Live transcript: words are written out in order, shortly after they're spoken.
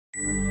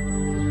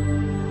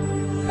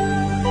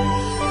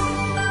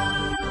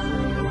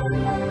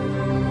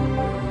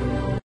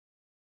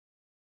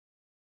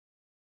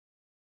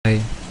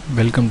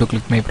Welcome to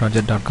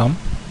clickmyproject.com.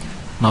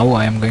 Now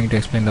I am going to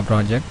explain the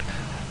project.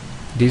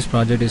 This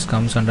project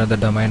comes under the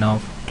domain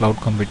of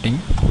cloud computing.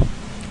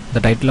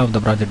 The title of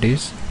the project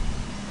is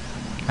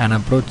An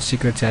Approach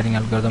Secret Sharing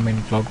Algorithm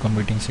in Cloud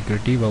Computing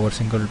Security over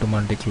Single to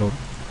Multi-Cloud.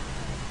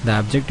 The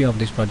objective of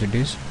this project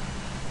is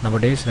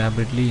nowadays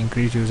rapidly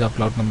increased use of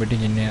cloud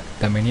computing in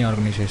the many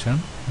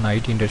organizations and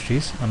IT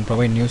industries and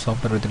provide new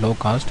software with low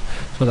cost.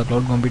 So the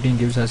cloud computing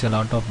gives us a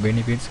lot of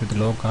benefits with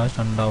low cost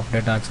and of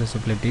data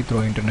accessibility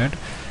through internet.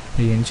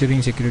 The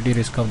ensuring security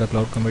risk of the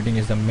cloud computing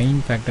is the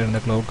main factor in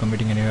the cloud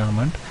computing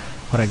environment.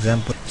 For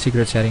example,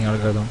 secret sharing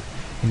algorithm.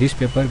 In this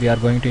paper we are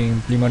going to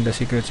implement the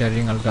secret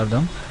sharing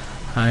algorithm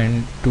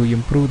and to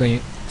improve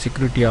the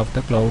security of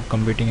the cloud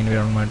computing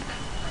environment.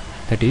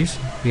 That is,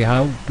 we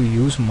have to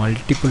use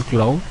multiple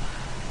cloud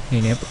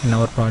in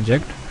our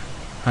project,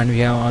 and we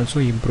have also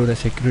improved the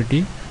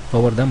security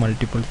over the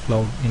multiple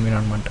cloud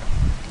environment.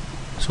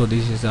 So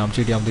this is the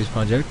objective of this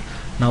project.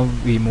 Now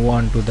we move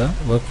on to the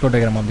workflow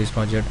diagram of this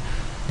project.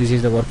 This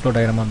is the workflow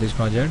diagram of this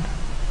project,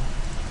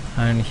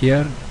 and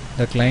here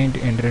the client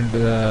enter into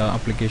the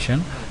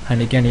application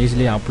and he can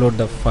easily upload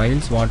the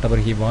files whatever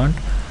he want,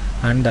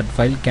 and that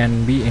file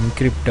can be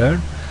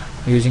encrypted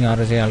using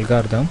RSA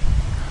algorithm,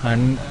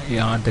 and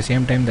at the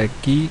same time the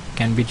key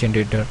can be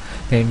generated.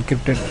 The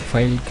encrypted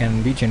file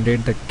can be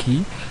generated the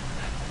key.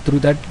 Through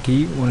that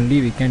key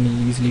only we can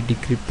easily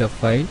decrypt the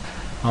file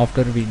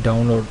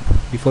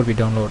before we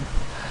download.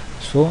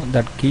 So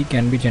that key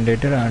can be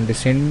generated and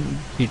send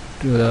it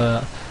to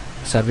the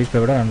service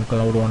provider and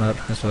cloud owner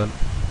as well.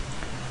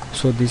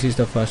 So this is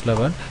the first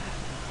level.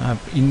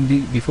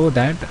 Before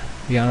that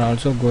we are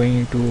also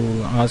going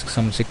to ask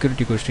some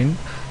security question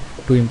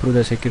to improve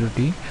the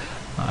security,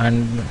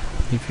 and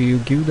if you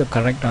give the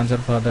correct answer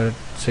for the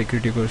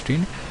security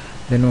question,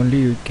 then only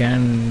you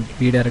can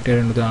redirect it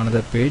into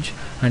another page,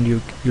 and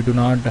you do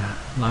not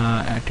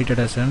treated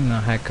as a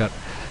hacker.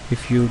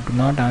 If you do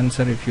not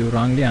answer, if you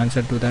wrongly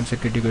answer to that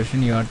security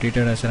question, you are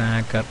treated as a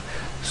hacker.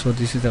 So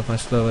this is the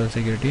first level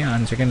security,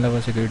 and second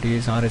level security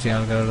is RSA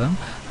algorithm,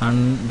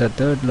 and the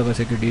third level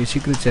security is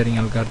secret sharing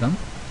algorithm.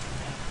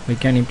 We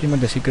can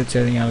implement the secret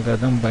sharing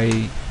algorithm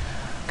by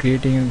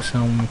creating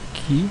some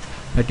key.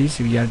 That is,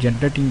 we are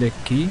generating the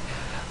key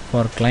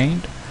for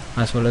client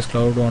as well as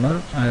cloud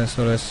owner as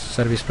well as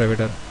service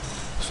provider.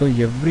 So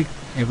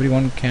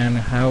everyone can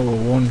have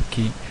own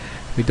key.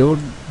 Without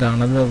the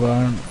another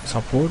one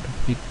support,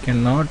 we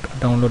cannot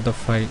download the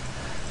file.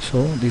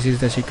 So this is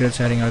the secret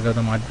sharing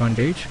algorithm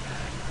advantage,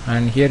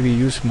 and here we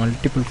use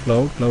multiple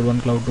cloud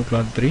 1, cloud 2,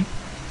 cloud 3,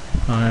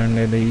 and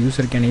the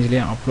user can easily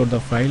upload the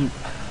file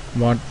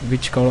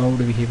which cloud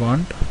he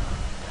want.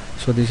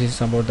 So this is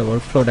about the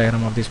workflow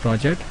diagram of this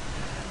project.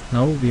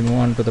 Now we move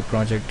on to the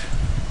project.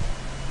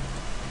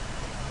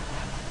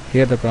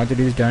 Here the project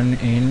is done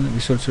in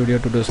Visual Studio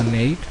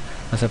 2008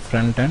 as a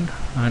front end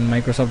and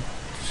Microsoft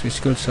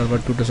SQL Server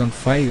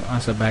 2005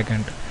 as a back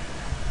end.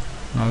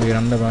 Now we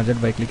run the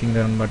project by clicking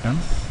the run button.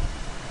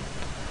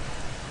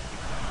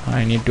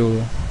 I need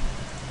to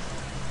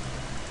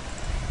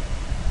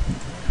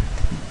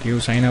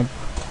give sign up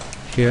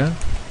here.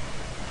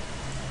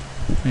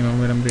 My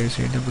mobile number is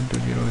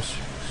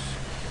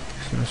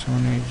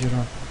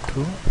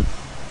 82206078002.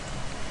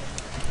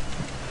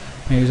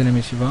 My username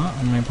is Shiva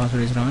and my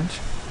password is Raj.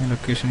 My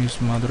location is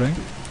Madurai.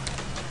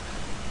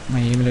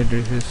 My email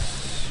address is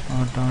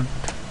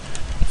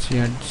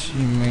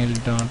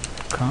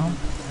 @gmail.com.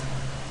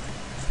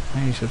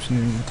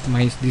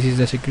 This is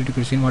the security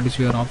question. What is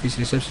your office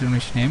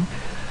receptionist name?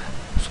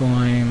 So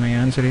my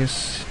answer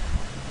is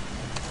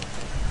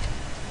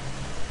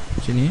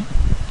Jenny.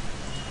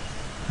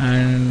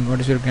 And what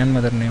is your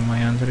grandmother name? My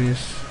answer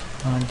is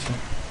Anji.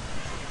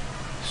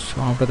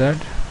 So after that,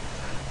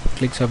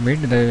 click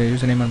submit. The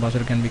username and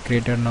password can be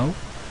created now,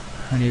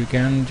 and you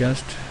can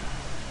just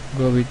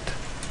go with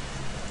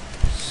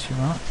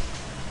Shiva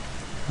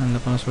and the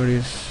password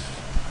is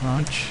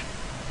Raj,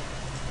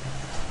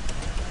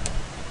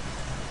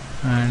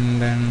 and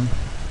then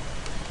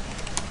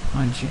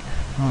Anji.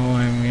 Now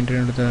I am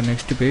entering into the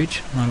next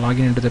page. Now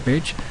login into the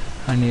page,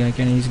 and I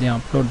can easily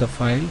upload the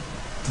file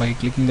by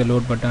clicking the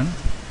load button.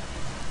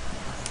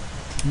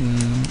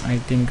 I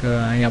think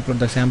I upload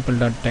the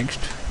sample.txt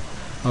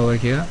over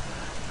here,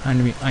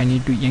 and I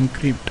need to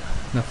encrypt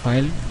the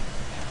file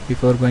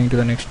before going to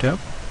the next step.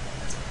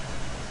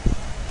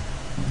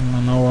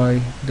 Now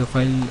the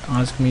file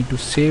asks me to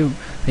save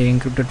the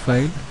encrypted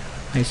file.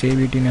 I save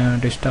it in a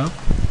desktop,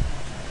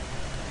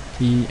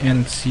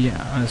 ENC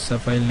as a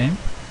file name.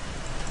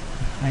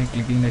 I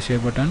clicking the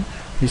save button.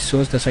 This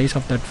shows the size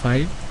of that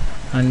file,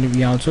 and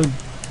we also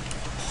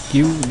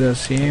give the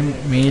same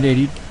mail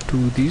ID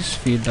to this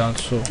field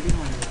also.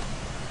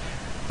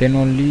 Then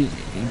only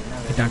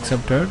it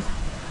accepted.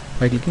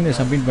 By clicking the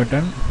submit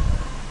button,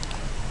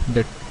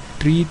 the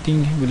three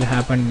things will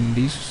happen in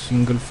this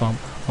single form.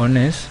 One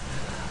is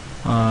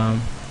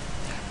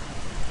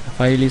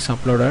file is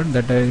uploaded,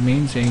 that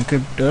means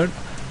encrypted,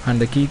 and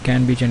the key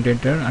can be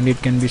generated and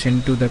it can be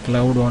sent to the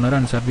cloud owner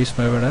and service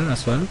provider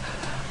as well.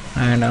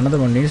 And another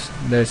one is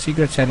the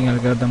secret sharing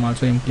algorithm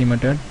also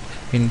implemented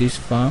in this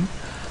form,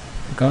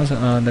 because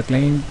the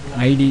client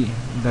ID,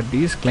 that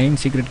is client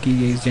secret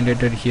key, is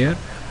generated here.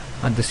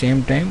 At the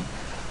same time,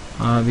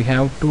 we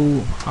have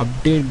to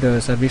update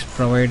the service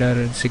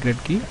provider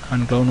secret key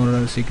and cloud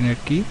owner secret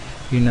key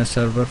in a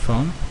server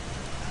form.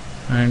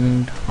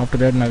 And after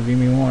that, now we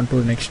move on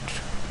to next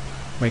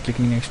by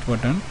clicking next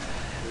button.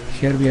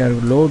 Here we are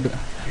load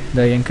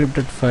the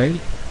encrypted file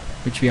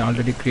which we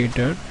already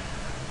created,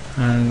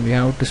 and we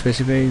have to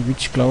specify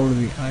which cloud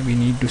we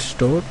need to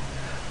store.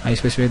 I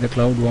specify the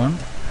cloud 1.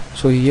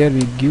 So here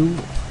we give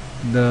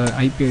the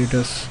IP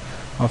address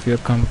of your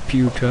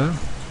computer,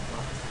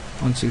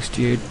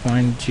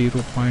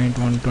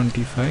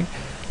 168.0.125.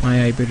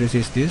 my IP address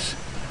is this,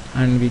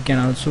 and we can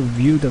also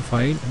view the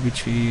file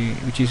which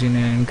is in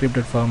an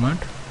encrypted format.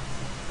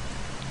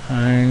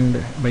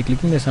 And by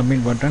clicking the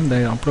submit button, the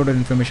uploaded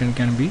information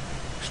can be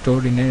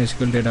stored in a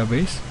SQL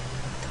database.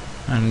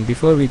 And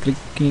before we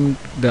clicking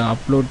the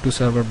upload to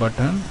server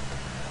button,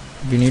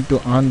 we need to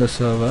on the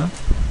server.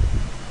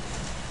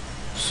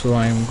 So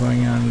I am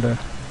going and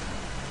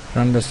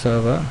run the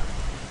server.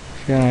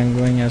 Here I am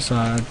going as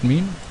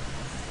admin,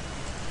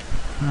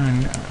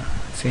 and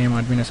same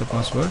admin as a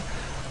password,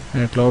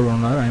 and a cloud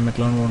owner. I am a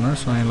cloud owner,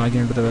 so I log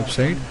into the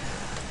website.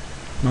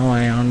 Now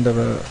I on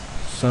the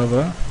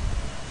server.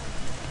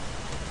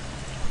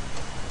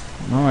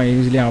 Now I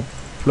easily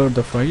upload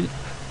the file.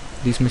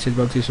 This message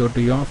box is shown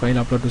to you, file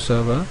upload to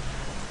server,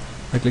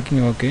 by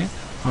clicking OK.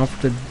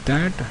 After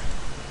that,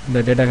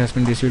 the data has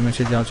been received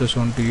message also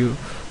shown to you,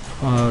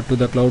 to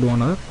the cloud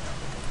owner,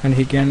 and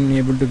he can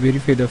able to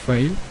verify the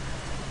file. You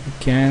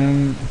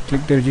can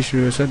click the register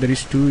user. There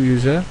is 2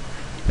 user.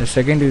 The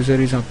second user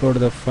is upload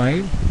the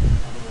file,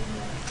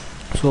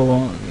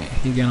 so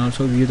he can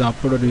also view the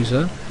uploaded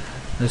user.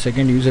 The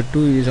second user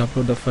 2 is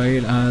upload the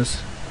file as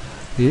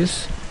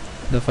this.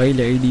 The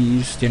file ID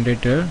is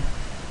generated,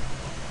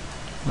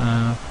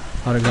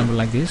 for example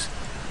like this.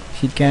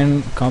 He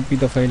can copy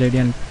the file ID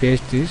and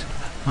paste this.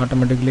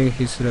 Automatically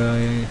his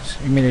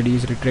email ID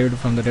is retrieved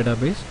from the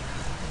database,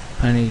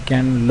 and he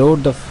can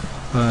load the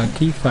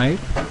key file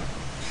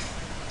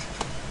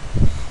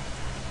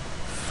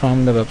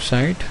from the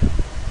website.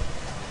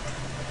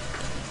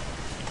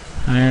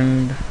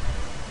 And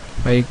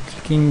by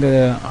clicking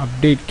the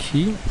update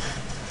key,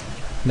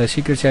 the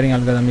secret sharing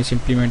algorithm is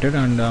implemented,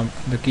 and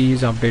the key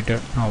is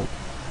updated now.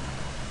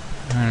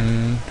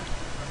 And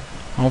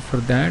after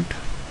that,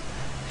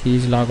 he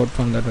is logged out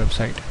from that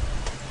website.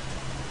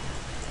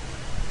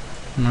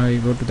 Now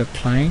you go to the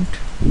client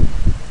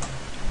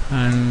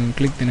and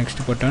click the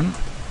next button.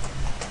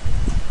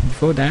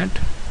 Before that,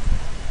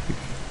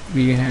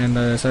 we and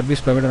the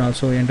service provider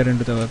also enter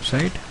into the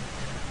website.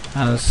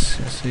 As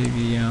say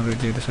we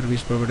already the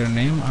service provider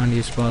name and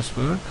his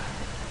password.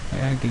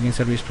 Clicking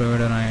service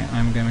provider, I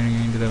am coming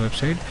into the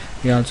website.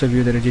 We also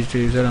view the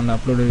registered user and the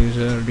uploaded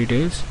user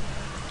details,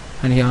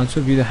 and he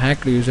also view the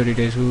hacked user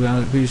details, who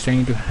is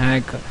trying to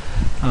hack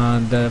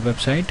the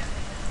website.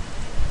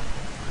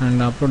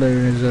 And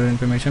uploaded user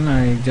information,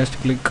 I just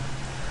click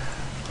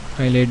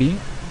file ID,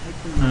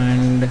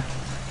 and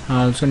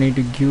I also need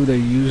to give the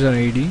user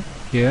ID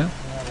here.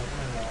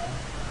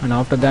 And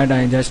after that,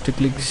 I just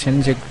click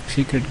send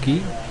secret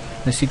key.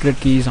 The secret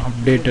key is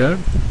updated.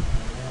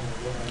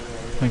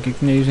 By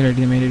clicking the user ID,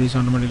 the mail ID is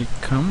automatically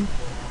come,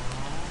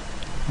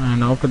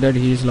 and after that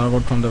he is logged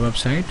out from the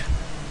website.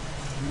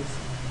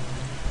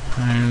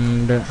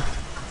 And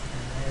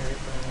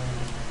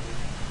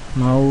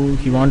now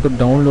he want to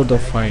download the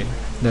file.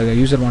 The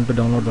user want to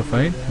download the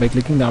file. By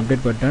clicking the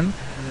update button,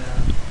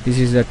 this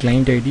is the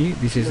client ID,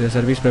 this is the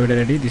service provider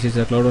ID, this is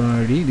the cloud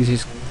owner ID. This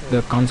is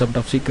the concept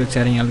of secret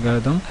sharing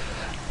algorithm.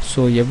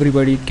 So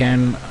everybody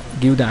can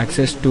give the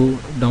access to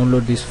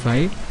download this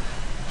file.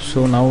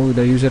 So now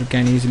the user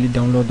can easily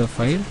download the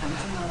file.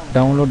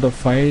 Download the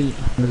file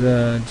to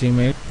the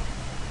Gmail.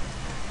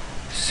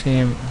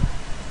 Same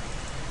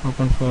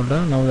open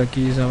folder. Now the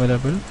key is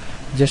available.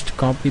 Just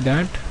copy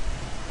that,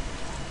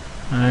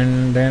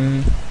 and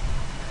then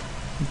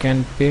you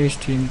can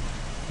paste in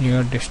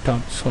your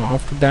desktop. So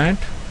after that,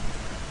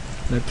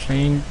 the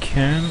client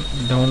can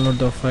download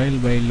the file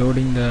by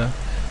loading the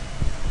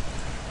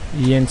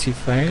ENC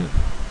file,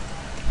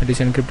 that is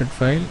encrypted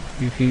file.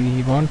 If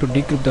he want to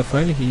decrypt the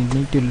file, he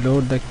need to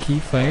load the key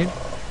file.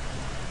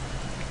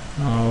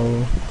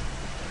 Now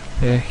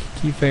the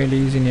key file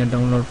is in a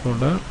download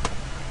folder.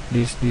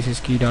 This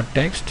is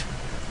key.txt.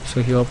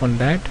 So he open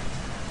that,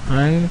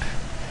 and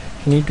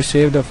he need to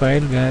save the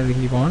file where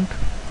he want.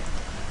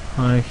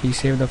 He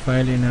save the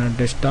file in a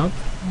desktop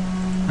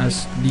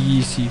as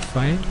DEC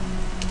file,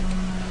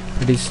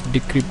 that is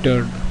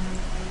decrypted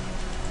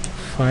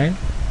file.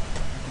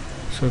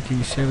 So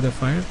he save the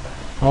file.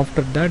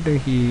 After that,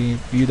 he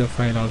view the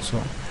file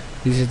also.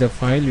 This is the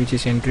file which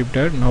is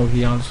encrypted. Now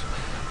he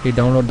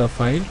download the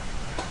file,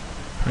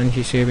 and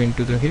he save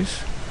into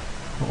his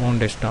own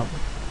desktop.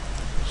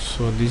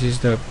 So this is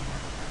the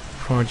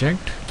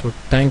project. So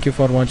thank you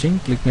for watching.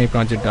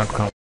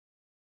 Clickmyproject.com.